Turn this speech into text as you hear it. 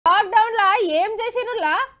ఏం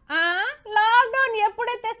చేసిరులా లాక్డౌన్ ఎప్పుడు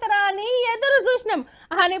ఎత్తేస్తారా అని ఎదురు చూసినాం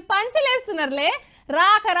అని పంచలేస్తున్నారులే.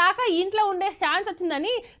 రాక రాక ఇంట్లో ఉండే ఛాన్స్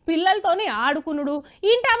వచ్చిందని పిల్లలతోని ఆడుకునుడు,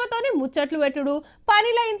 ఇంటామతోని ముచ్చట్లు పెట్టుడు,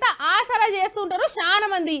 పనిలో ఇంత ఆసరా చేస్తుంటారు చాలా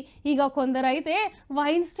మంది. ఇక కొందరైతే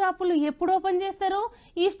వైన్ షాపులు ఎప్పుడు ఓపెన్ చేస్తారు,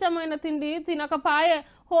 ఇష్టమైన తిండి తినకపాయే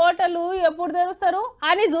హోటలు ఎప్పుడు తెరుస్తారు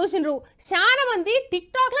అని చూసిండ్రు. చాలా మంది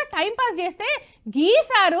టిక్ టాక్ లో టైం పాస్ చేస్తే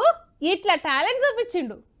గీసారు ఇట్లా టాలెంట్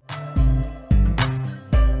చూపించిండు.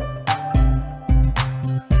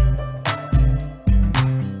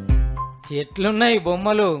 ఎట్లున్నాయి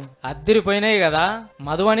బొమ్మలు, అద్దిరిపోయినాయి కదా.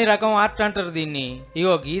 మధుబని రకం ఆర్ట్ అంటారు దీన్ని.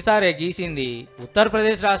 ఇగో గీసారే గీసింది.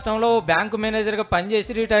 ఉత్తరప్రదేశ్ రాష్ట్రంలో బ్యాంకు మేనేజర్ గా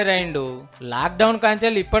పనిచేసి రిటైర్ అయిండు. లాక్డౌన్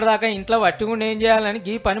కాంచెల్ ఇప్పటిదాకా ఇంట్లో వట్టిగుండి ఏం చేయాలని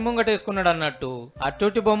గీ పని ముంగటేసుకున్నాడు అన్నట్టు.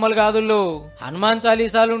 అట్టొట్టి బొమ్మలు కాదుళ్ళు. హనుమాన్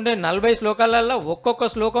చాలీసాలు ఉండే 40 శ్లోకాలల్లో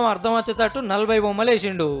ఒక్కొక్క శ్లోకం అర్థం వచ్చేటట్టు 40 బొమ్మలు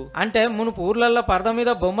వేసిండు. అంటే మునుపు ఊర్లల్లో పరద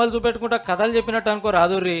మీద బొమ్మలు చూపెట్టుకుంటా కథలు చెప్పినట్టు అనుకో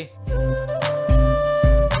రాదుర్రి.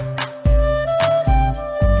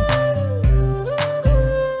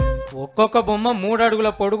 ఒక్కొక్క బొమ్మ 3 అడుగుల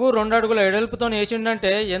పొడుగు 2 అడుగుల ఎడల్పుతో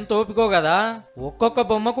వేసిండంటే ఎంత ఓపికో కదా. ఒక్కొక్క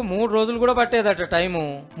బొమ్మకు 3 రోజులు కూడా పట్టేదట టైము.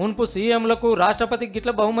 మున్పు సీఎంలకు రాష్ట్రపతికి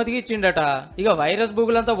గిట్ల బహుమతికి ఇచ్చిండట. ఇక వైరస్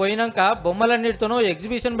బుగులంతా పోయినాక బొమ్మలన్నిటితోనో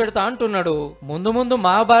ఎగ్జిబిషన్ పెడతా అంటున్నాడు. ముందు ముందు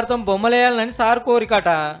మహాభారతం బొమ్మలేయాలని సార్ కోరికట.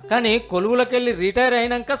 కానీ కొలువులకెళ్లి రిటైర్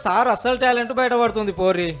అయినాక సార్ అస్సలు టాలెంట్ బయటపడుతుంది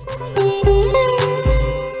పోరి.